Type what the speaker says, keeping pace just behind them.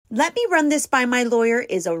Let me run this by my lawyer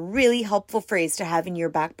is a really helpful phrase to have in your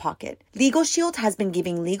back pocket. Legal Shield has been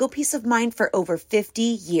giving legal peace of mind for over 50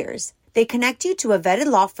 years. They connect you to a vetted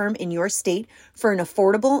law firm in your state for an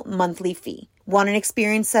affordable monthly fee. Want an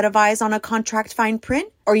experienced set of eyes on a contract fine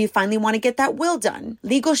print? Or you finally want to get that will done?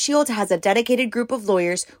 Legal Shield has a dedicated group of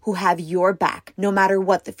lawyers who have your back, no matter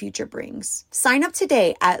what the future brings. Sign up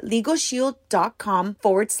today at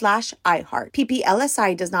LegalShield.com/iHeart.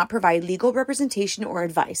 PPLSI does not provide legal representation or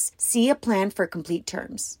advice. See a plan for complete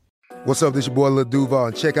terms. What's up, this your boy Lil Duval,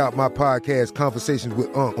 and check out my podcast, Conversations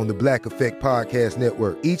with Unc, on the Black Effect Podcast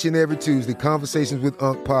Network. Each and every Tuesday, Conversations with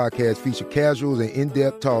Unc podcast feature casuals and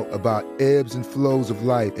in-depth talk about ebbs and flows of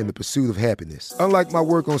life and the pursuit of happiness. Unlike my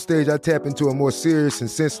work on stage, I tap into a more serious and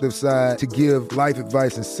sensitive side to give life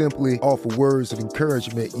advice and simply offer words of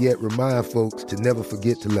encouragement, yet remind folks to never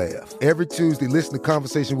forget to laugh. Every Tuesday, listen to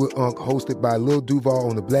Conversations with Unc, hosted by Lil Duval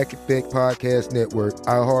on the Black Effect Podcast Network,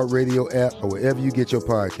 iHeartRadio app, or wherever you get your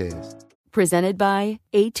podcasts. Presented by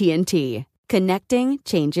AT&T. Connecting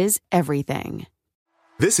changes everything.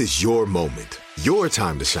 This is your moment, your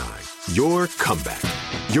time to shine, your comeback.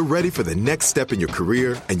 You're ready for the next step in your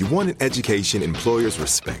career, and you want an education employers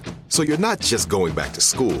respect. So you're not just going back to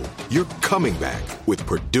school, you're coming back with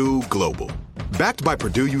Purdue Global. Backed by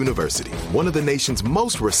Purdue University, one of the nation's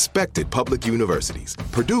most respected public universities,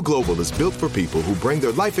 Purdue Global is built for people who bring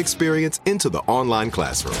their life experience into the online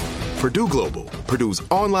classroom. Purdue Global, Purdue's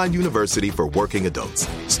online university for working adults.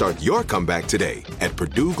 Start your comeback today at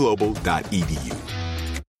purdueglobal.edu.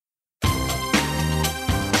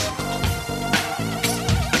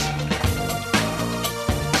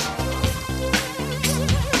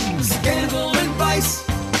 Scandal and vice,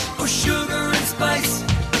 or sugar and spice.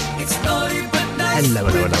 It's naughty but nice.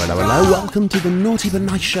 Hello. Welcome to the Naughty But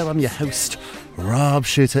Nice Show. I'm your host, Rob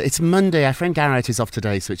Shooter. It's Monday. Our friend Garrett is off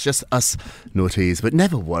today, so it's just us naughties. But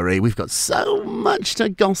never worry, we've got so much to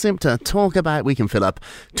gossip, to talk about. We can fill up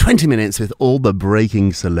 20 minutes with all the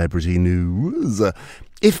breaking celebrity news.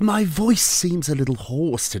 If my voice seems a little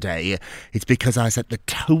hoarse today, it's because I was at the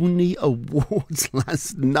Tony Awards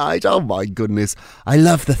last night. Oh my goodness. I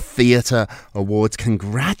love the Theatre Awards.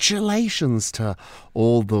 Congratulations to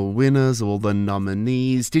all the winners, all the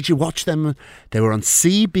nominees. Did you watch them? They were on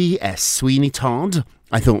CBS. Sweeney Todd,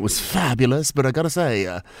 I thought it was fabulous, but I gotta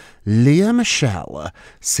say, Lea Michele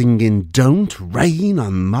singing Don't Rain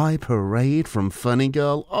on My Parade from Funny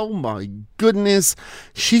Girl. Oh my goodness,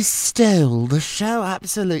 she stole the show,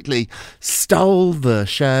 absolutely stole the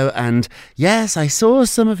show. And yes, I saw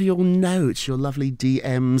some of your notes, your lovely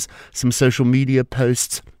DMs, some social media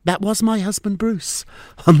posts. That was my husband Bruce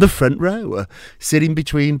on the front row, sitting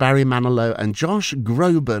between Barry Manilow and Josh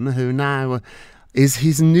Groban, who now is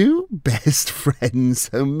his new best friend.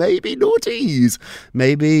 So maybe naughties.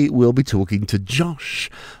 Maybe we'll be talking to Josh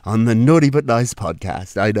on the Naughty But Nice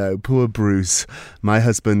podcast. I know, poor Bruce, my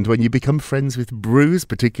husband. When you become friends with Bruce,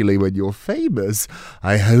 particularly when you're famous,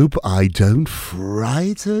 I hope I don't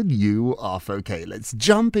frighten you off. Okay, let's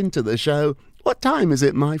jump into the show. What time is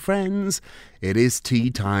it, my friends? It is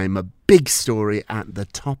tea time. A big story at the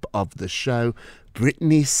top of the show.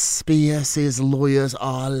 Britney Spears' lawyers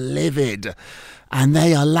are livid, and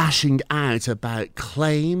they are lashing out about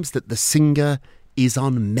claims that the singer is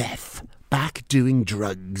on meth, back doing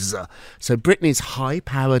drugs. So Britney's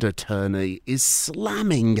high-powered attorney is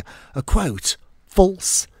slamming a, quote,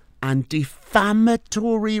 false and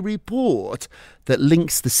defamatory report that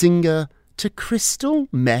links the singer to crystal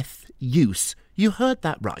meth use. You heard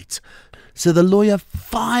that right. So the lawyer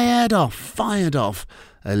fired off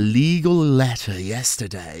a legal letter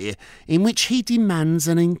yesterday in which he demands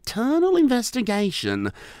an internal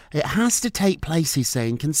investigation. It has to take place, he's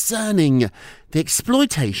saying, concerning the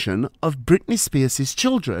exploitation of Britney Spears'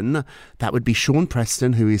 children. That would be Sean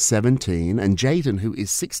Preston, who is 17, and Jaden, who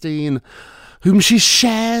is 16, whom she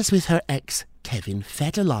shares with her ex, Kevin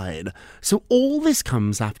Federline. So all this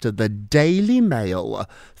comes after the Daily Mail,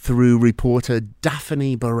 through reporter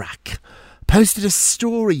Daphne Barak, posted a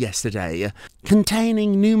story yesterday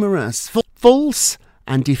containing numerous false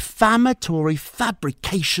and defamatory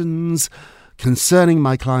fabrications concerning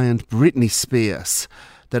my client Britney Spears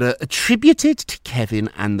that are attributed to Kevin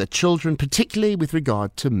and the children, particularly with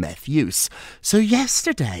regard to meth use. So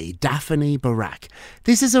yesterday, Daphne Barak,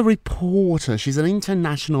 this is a reporter, she's an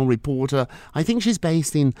international reporter. I think she's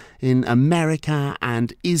based in America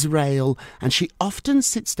and Israel, and she often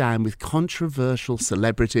sits down with controversial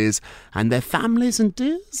celebrities and their families and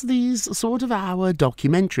does these sort of hour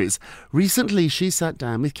documentaries. Recently, she sat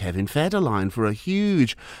down with Kevin Federline for a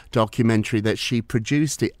huge documentary that she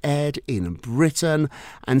produced. It aired in Britain,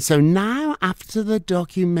 And so now, after the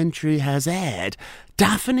documentary has aired,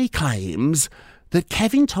 Daphne claims that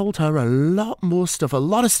Kevin told her a lot of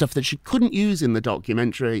stuff that she couldn't use in the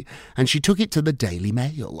documentary, and she took it to the Daily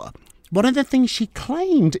Mail. One of the things she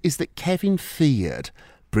claimed is that Kevin feared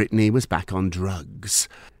Britney was back on drugs.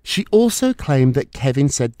 She also claimed that Kevin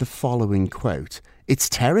said the following quote, "It's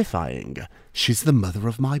terrifying. She's the mother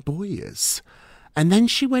of my boys." And then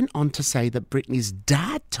she went on to say that Britney's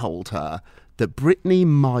dad told her that Britney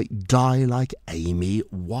might die like Amy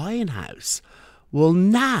Winehouse. Well,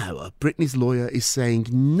 now Britney's lawyer is saying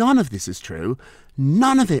none of this is true,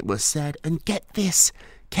 none of it was said, and get this,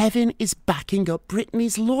 Kevin is backing up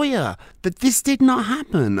Britney's lawyer, that this did not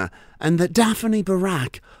happen, and that Daphne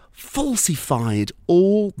Barak falsified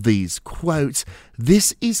all these quotes.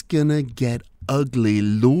 This is gonna get ugly.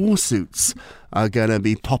 Lawsuits are gonna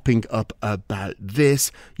be popping up about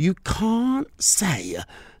this. You can't say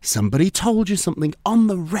somebody told you something on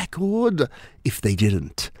the record if they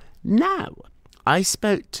didn't. Now, I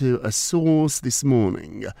spoke to a source this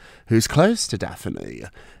morning who's close to Daphne,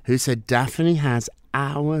 who said Daphne has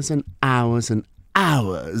hours and hours and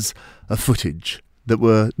hours of footage that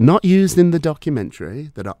were not used in the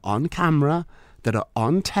documentary, that are on camera, that are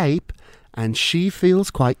on tape, and she feels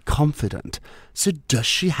quite confident. So does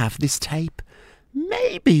she have this tape?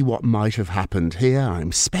 Maybe what might have happened here,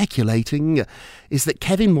 I'm speculating, is that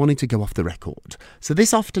Kevin wanted to go off the record. So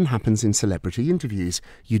this often happens in celebrity interviews.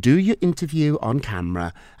 You do your interview on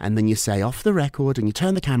camera, and then you say off the record, and you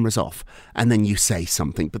turn the cameras off, and then you say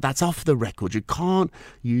something. But that's off the record. You can't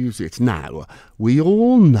use it. Now, we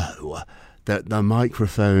all know that the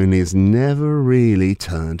microphone is never really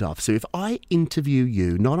turned off. So if I interview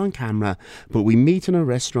you, not on camera, but we meet in a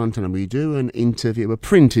restaurant and we do an interview, a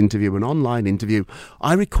print interview, an online interview,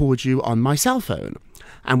 I record you on my cell phone.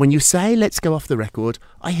 And when you say, let's go off the record,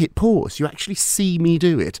 I hit pause. You actually see me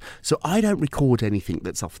do it. So I don't record anything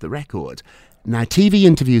that's off the record. Now, TV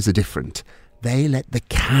interviews are different. They let the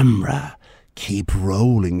camera keep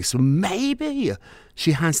rolling. So maybe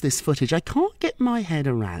she has this footage. I can't get my head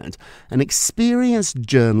around an experienced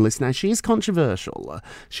journalist. Now, she is controversial.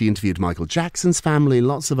 She interviewed Michael Jackson's family,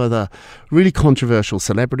 lots of other really controversial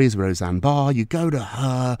celebrities, Roseanne Barr. You go to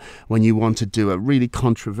her when you want to do a really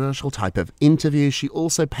controversial type of interview. She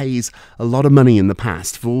also pays a lot of money in the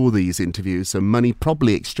past for these interviews, so money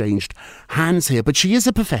probably exchanged hands here. But she is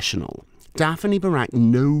a professional. Daphne Barak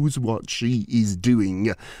knows what she is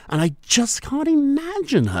doing, and I just can't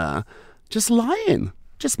imagine her just lying,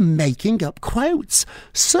 just making up quotes.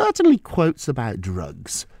 Certainly quotes about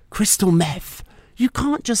drugs, crystal meth. You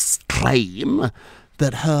can't just claim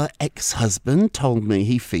that her ex-husband told me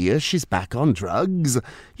he fears she's back on drugs.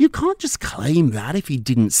 You can't just claim that if he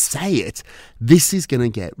didn't say it. This is going to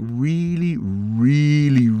get really,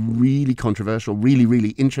 really, really controversial, really,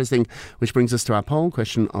 really interesting, which brings us to our poll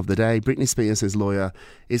question of the day. Britney Spears' lawyer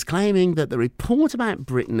is claiming that the report about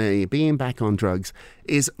Britney being back on drugs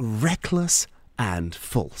is reckless and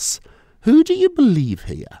false. Who do you believe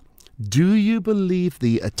here? Do you believe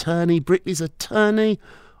the attorney, Britney's attorney,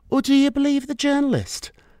 or do you believe the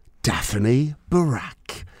journalist, Daphne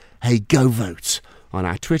Barak? Hey, go vote on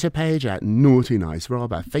our Twitter page at Naughty Nice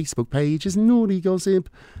Rob. Our Facebook page is Naughty Gossip.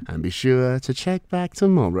 And be sure to check back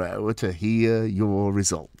tomorrow to hear your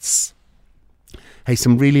results. Hey,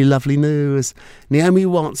 some really lovely news. Naomi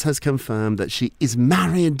Watts has confirmed that she is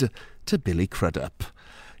married to Billy Crudup.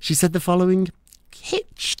 She said the following: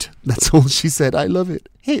 hitched. That's all she said. I love it.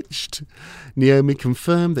 Hitched. Naomi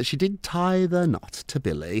confirmed that she did tie the knot to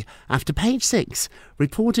Billy after Page 6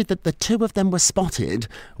 reported that the two of them were spotted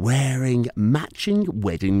wearing matching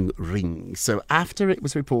wedding rings. So after it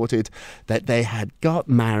was reported that they had got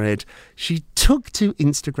married, she took to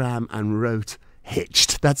Instagram and wrote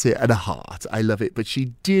hitched. That's it, and a heart. I love it. But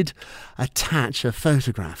she did attach a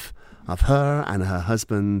photograph of her and her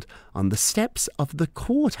husband on the steps of the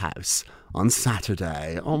courthouse on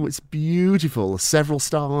Saturday. Oh, it's beautiful. Several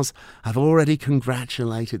stars have already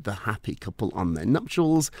congratulated the happy couple on their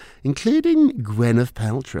nuptials, including Gwyneth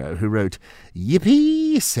Paltrow, who wrote,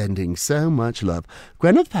 "Yippee, sending so much love."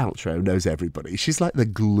 Gwyneth Paltrow knows everybody. She's like the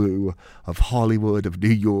glue of Hollywood, of New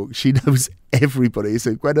York. She knows everybody.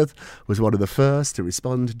 So Gwyneth was one of the first to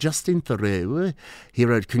respond. Justin Theroux, he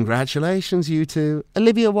wrote, "Congratulations, you two."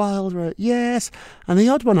 Olivia Wilde wrote, "Yes." And the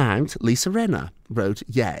odd one out, Lisa Rinna, wrote,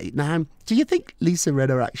 "Yay." Now, do you think Lisa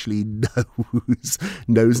Rinna actually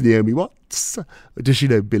knows Naomi Watts? Does she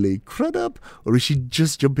know Billy Crudup? Or is she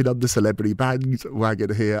just jumping on the celebrity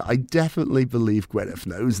bandwagon here? I definitely believe Gwyneth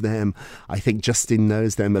knows them. I think Justin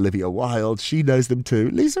knows them. Olivia Wilde, she knows them too.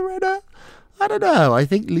 Lisa Rinna, I don't know. I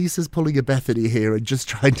think Lisa's pulling a Bethany here and just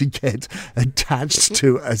trying to get attached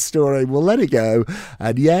to a story. We'll let it go.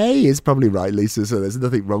 And yay is probably right, Lisa, so there's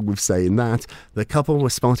nothing wrong with saying that. The couple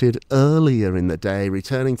were spotted earlier in the day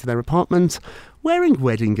returning to their apartment wearing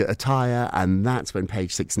wedding attire, and that's when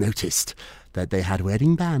Page Six noticed that they had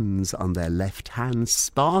wedding bands on their left hand,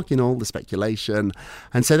 sparking all the speculation.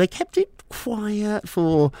 And so they kept it quiet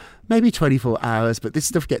for maybe 24 hours, but this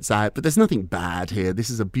stuff gets out. But there's nothing bad here. This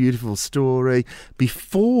is a beautiful story.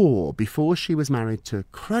 Before she was married to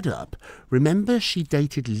Crudup, remember she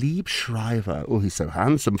dated Lieb Schreiber. Oh, he's so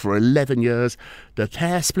handsome, for 11 years. The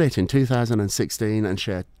pair split in 2016 and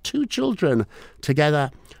shared 2 children together.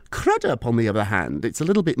 Crudup, on the other hand, it's a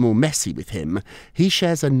little bit more messy with him. He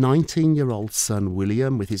shares a 19-year-old son,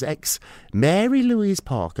 William, with his ex, Mary Louise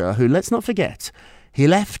Parker, who, let's not forget, he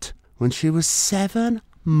left when she was 7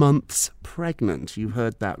 months pregnant. You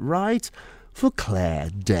heard that right. For Claire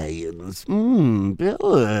Danes.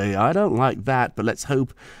 Billy, I don't like that, but let's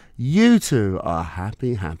hope you two are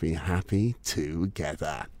happy, happy, happy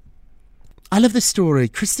together. I love this story.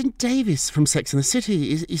 Kristen Davis from Sex and the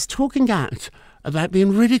City is talking out about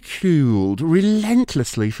being ridiculed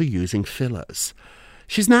relentlessly for using fillers.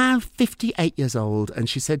 She's now 58 years old, and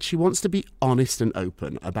she said she wants to be honest and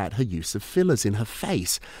open about her use of fillers in her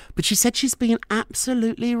face. But she said she's being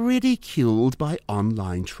absolutely ridiculed by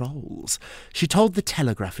online trolls. She told The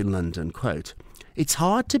Telegraph in London, quote, "It's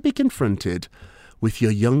hard to be confronted with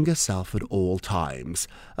your younger self at all times.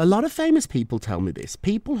 A lot of famous people tell me this.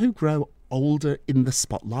 People who grow older in the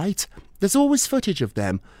spotlight, there's always footage of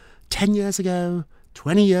them 10 years ago,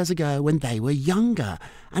 20 years ago when they were younger.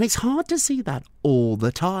 And it's hard to see that all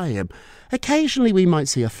the time. Occasionally we might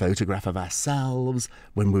see a photograph of ourselves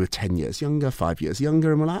when we were 10 years younger, 5 years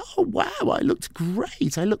younger, and we're like, oh, wow, I look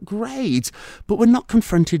great. But we're not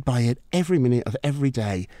confronted by it every minute of every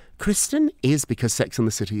day. Kristen is, because Sex and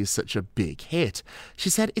the City is such a big hit. She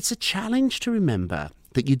said it's a challenge to remember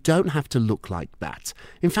that you don't have to look like that.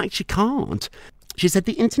 In fact, you can't. She said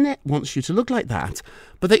the internet wants you to look like that,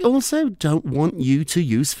 but they also don't want you to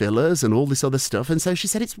use fillers and all this other stuff. And so she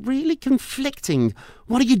said it's really conflicting.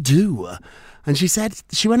 What do you do? And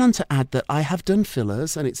she went on to add that I have done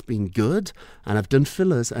fillers and it's been good, and I've done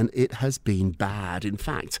fillers and it has been bad. In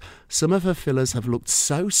fact, some of her fillers have looked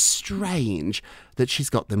so strange that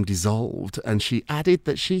she's got them dissolved. And she added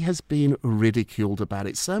that she has been ridiculed about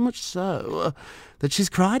it, so much so that she's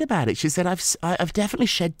cried about it. She said, I've definitely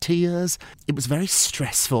shed tears. It was very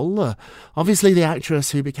stressful. Obviously, the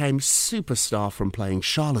actress who became superstar from playing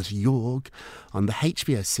Charlotte York on the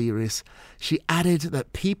HBO series, she added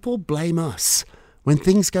that people blame us when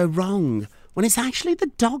things go wrong, when it's actually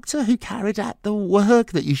the doctor who carried out the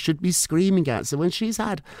work that you should be screaming at. So when she's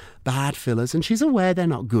had bad fillers and she's aware they're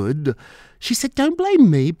not good, she said, don't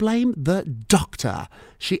blame me, blame the doctor.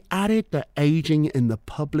 She added that aging in the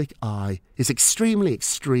public eye is extremely,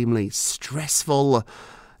 extremely stressful.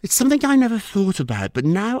 It's something I never thought about, but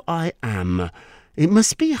now I am. It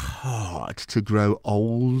must be hard to grow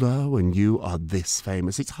older when you are this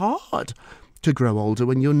famous. It's hard to grow older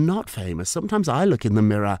when you're not famous. Sometimes I look in the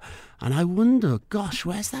mirror and I wonder, gosh,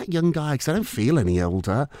 where's that young guy? Because I don't feel any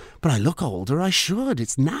older, but I look older. I should.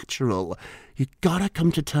 It's natural. You've got to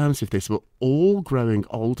come to terms with this. We're all growing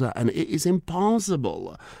older, and it is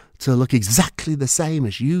impossible to look exactly the same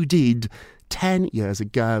as you did 10 years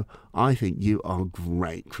ago. I think you are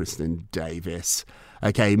great, Kristen Davis.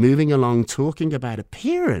 Okay, moving along, talking about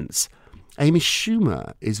appearance. Amy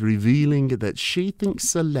Schumer is revealing that she thinks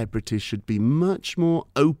celebrities should be much more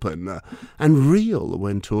open and real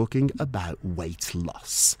when talking about weight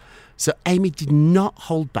loss. So Amy did not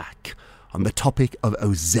hold back on the topic of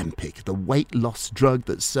Ozempic, the weight loss drug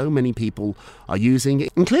that so many people are using,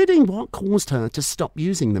 including what caused her to stop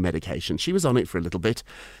using the medication. She was on it for a little bit.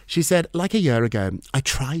 She said, like a year ago, I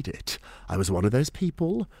tried it. I was one of those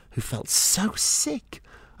people who felt so sick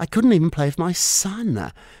I couldn't even play with my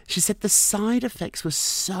son. She said the side effects were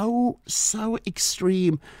so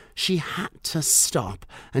extreme, she had to stop.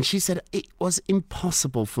 And she said it was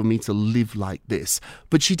impossible for me to live like this.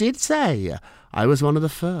 But she did say, I was one of the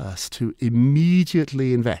first to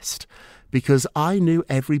immediately invest because I knew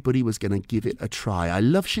everybody was going to give it a try. I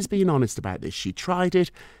love she's being honest about this. She tried it.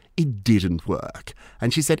 It didn't work.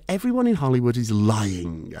 And she said everyone in Hollywood is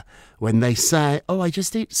lying when they say, oh, I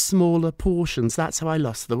just eat smaller portions. That's how I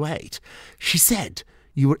lost the weight. She said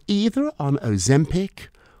you were either on Ozempic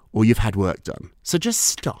or you've had work done. So just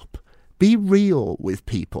stop. Be real with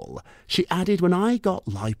people. She added, when I got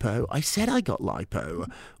lipo, I said I got lipo.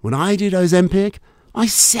 When I did Ozempic, I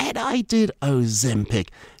said I did Ozempic.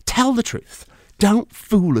 Tell the truth. Don't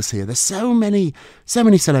fool us here. There's so many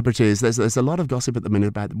celebrities. There's a lot of gossip at the minute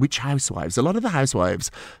about which housewives. A lot of the housewives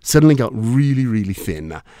suddenly got really, really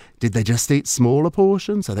thin. Did they just eat smaller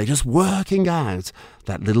portions? Are they just working out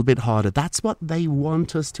that little bit harder? That's what they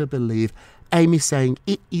want us to believe. Amy's saying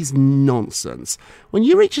it is nonsense. When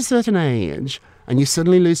you reach a certain age and you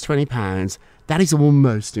suddenly lose 20 pounds, that is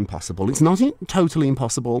almost impossible. It's not totally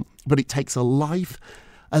impossible, but it takes a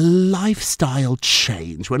lifestyle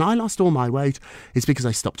change. When I lost all my weight, it's because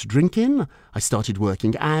I stopped drinking, I started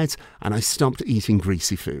working out, and I stopped eating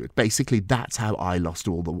greasy food. Basically, that's how I lost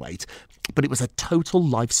all the weight. But it was a total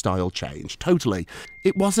lifestyle change, totally.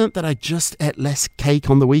 It wasn't that I just ate less cake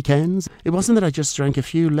on the weekends. It wasn't that I just drank a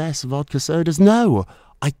few less vodka sodas. No,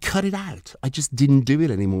 I cut it out. I just didn't do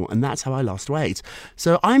it anymore, and that's how I lost weight.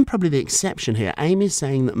 So I'm probably the exception here. Amy's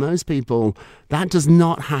saying that most people, that does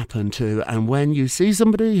not happen to, and when you see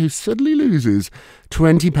somebody who suddenly loses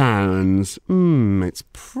 20 pounds, it's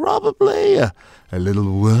probably a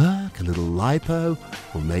little work, a little lipo,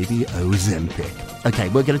 or maybe Ozempic. Okay,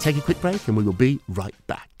 we're going to take a quick break, and we will be right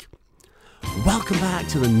back. Welcome back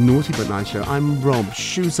to the Naughty But Nice Show. I'm Rob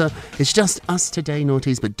Schuster. It's just us today,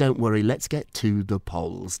 naughties, but don't worry, let's get to the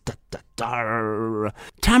polls.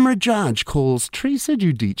 Tamara Judge calls Teresa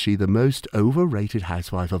Giudice the most overrated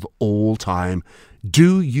housewife of all time.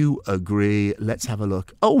 Do you agree? Let's have a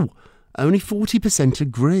look. Oh, only 40%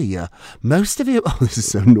 agree. Most of you... Oh, this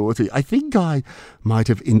is so naughty. I think I might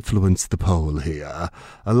have influenced the poll here.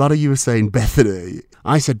 A lot of you are saying Bethany.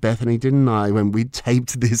 I said Bethany, didn't I, when we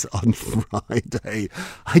taped this on Friday?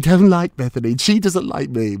 I don't like Bethany. She doesn't like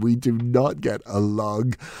me. We do not get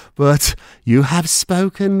along. But you have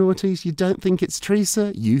spoken, naughties. You don't think it's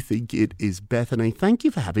Teresa. You think it is Bethany. Thank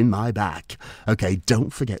you for having my back. Okay,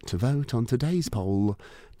 don't forget to vote on today's poll.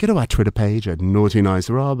 Go to our Twitter page at Naughty Nice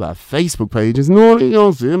Rob. Our Facebook page is Naughty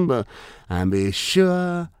Simba. And be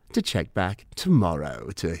sure to check back tomorrow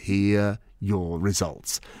to hear your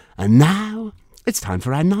results. And now it's time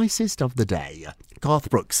for our nicest of the day. Garth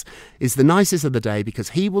Brooks is the nicest of the day because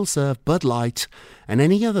he will serve Bud Light and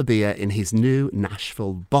any other beer in his new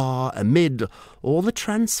Nashville bar amid all the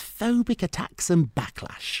transphobic attacks and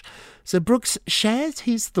backlash. So Brooks shared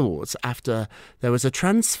his thoughts after there was a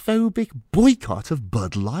transphobic boycott of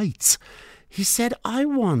Bud Light. He said, I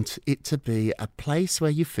want it to be a place where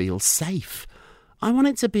you feel safe. I want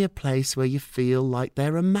it to be a place where you feel like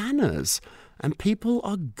there are manners and people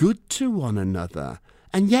are good to one another.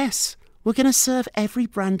 And yes, we're going to serve every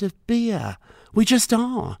brand of beer. We just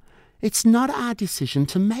are. It's not our decision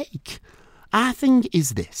to make. Our thing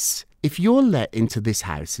is this. If you're let into this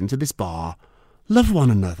house, into this bar, love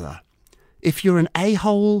one another. If you're an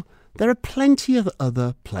a-hole, there are plenty of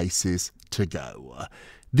other places to go.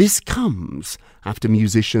 This comes after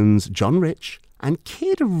musicians John Rich and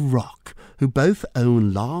Kid Rock, who both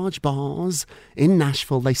own large bars in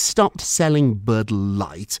Nashville, they stopped selling Bud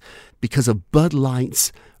Light because of Bud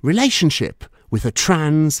Light's relationship with a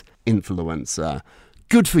trans influencer.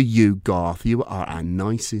 Good for you, Garth. You are our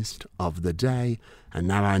nicest of the day. And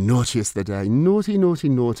now our naughtiest of the day. Naughty, naughty,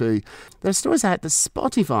 naughty. There's stories out that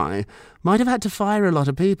Spotify might have had to fire a lot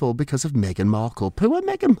of people because of Meghan Markle. Poor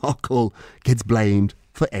Meghan Markle gets blamed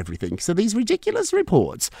for everything. So these ridiculous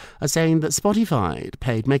reports are saying that Spotify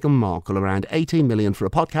paid Meghan Markle around $18 million for a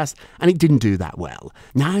podcast and it didn't do that well.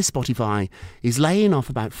 Now Spotify is laying off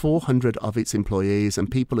about 400 of its employees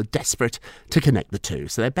and people are desperate to connect the two.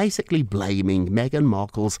 So they're basically blaming Meghan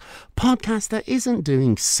Markle's podcast that isn't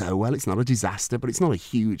doing so well. It's not a disaster, but it's not a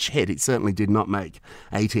huge hit. It certainly did not make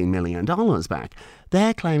 $18 million back.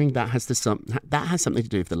 They're claiming that has something to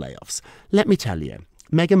do with the layoffs. Let me tell you,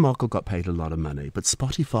 Meghan Markle got paid a lot of money, but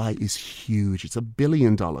Spotify is huge. It's $1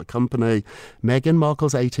 billion company. Meghan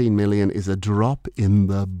Markle's $18 million is a drop in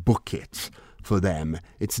the bucket for them.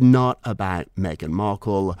 It's not about Meghan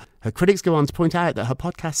Markle. Her critics go on to point out that her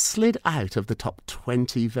podcast slid out of the top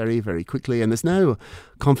 20 very, very quickly, and there's no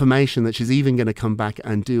confirmation that she's even going to come back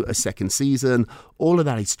and do a second season. All of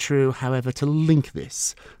that is true. However, to link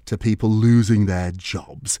this to people losing their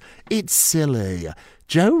jobs, it's silly.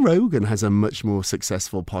 Joe Rogan has a much more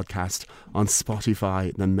successful podcast on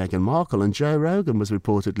Spotify than Meghan Markle, and Joe Rogan was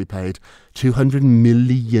reportedly paid $200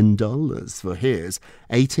 million for his.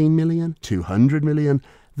 18 million, 200 million.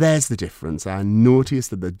 There's the difference. Our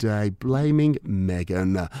naughtiest of the day, blaming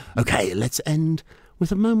Meghan. Okay, let's end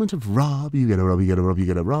with a moment of Rob. You get a Rob, you get a Rob, you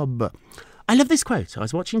get a Rob. I love this quote. I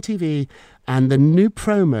was watching TV and the new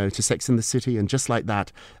promo to Sex and the City and Just Like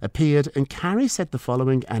That appeared and Carrie said the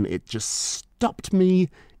following and it just stopped me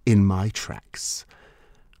in my tracks.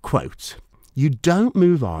 Quote, you don't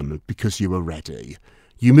move on because you are ready.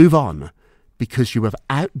 You move on because you have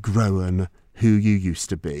outgrown who you used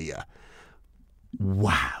to be.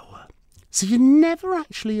 Wow. So you're never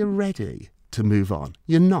actually ready to move on.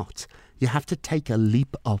 You're not. You have to take a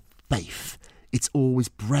leap of faith. It's always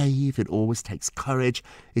brave. It always takes courage.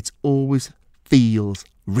 It always feels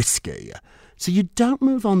risky. So you don't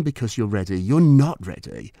move on because you're ready. You're not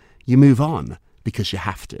ready. You move on because you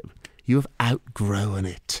have to. You have outgrown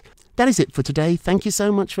it. That is it for today. Thank you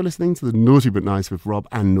so much for listening to the Naughty But Nice with Rob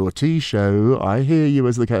and Naughty show. I hear you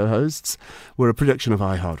as the co-hosts. We're a production of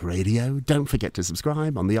iHeartRadio. Don't forget to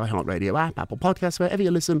subscribe on the iHeartRadio app, Apple Podcasts, wherever you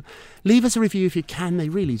listen. Leave us a review if you can. They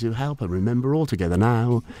really do help. And remember, all together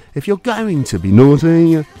now, if you're going to be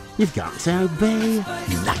naughty, you've got to be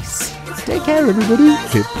nice. Take care, everybody.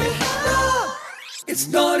 Hip hip. It's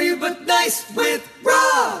Naughty But Nice with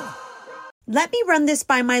Rob. Let me run this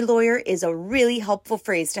by my lawyer is a really helpful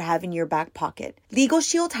phrase to have in your back pocket. Legal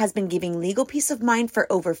Shield has been giving legal peace of mind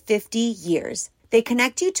for over 50 years. They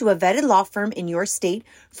connect you to a vetted law firm in your state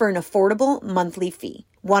for an affordable monthly fee.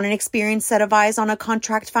 Want an experienced set of eyes on a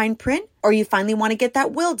contract fine print? Or you finally want to get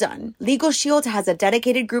that will done? Legal Shield has a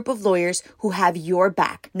dedicated group of lawyers who have your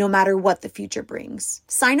back, no matter what the future brings.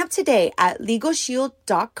 Sign up today at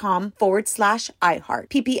LegalShield.com/iHeart.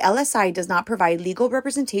 PPLSI does not provide legal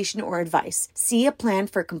representation or advice. See a plan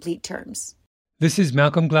for complete terms. This is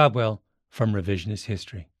Malcolm Gladwell from Revisionist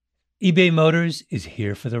History. eBay Motors is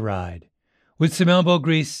here for the ride. With some elbow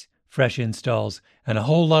grease, fresh installs, and a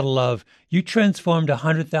whole lot of love, you transformed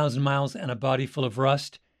 100,000 miles and a body full of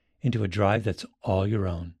rust into a drive that's all your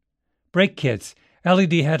own. Brake kits,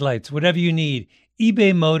 LED headlights, whatever you need,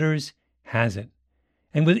 eBay Motors has it.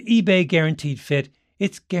 And with eBay Guaranteed Fit,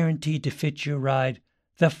 it's guaranteed to fit your ride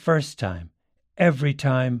the first time, every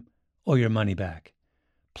time, or your money back.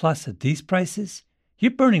 Plus, at these prices,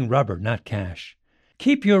 you're burning rubber, not cash.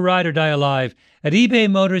 Keep your ride or die alive at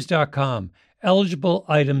ebaymotors.com. Eligible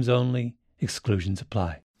items only. Exclusions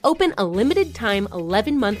apply. Open a limited-time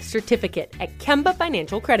 11-month certificate at Kemba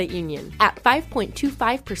Financial Credit Union. At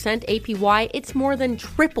 5.25% APY, it's more than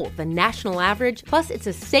triple the national average, plus it's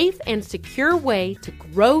a safe and secure way to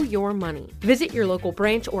grow your money. Visit your local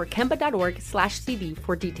branch or kemba.org/CD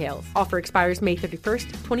for details. Offer expires May 31st,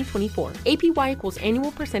 2024. APY equals annual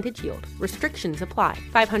percentage yield. Restrictions apply.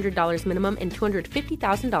 $500 minimum and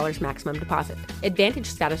 $250,000 maximum deposit. Advantage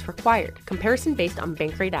status required. Comparison based on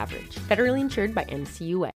bank rate average. Federally insured by NCUA.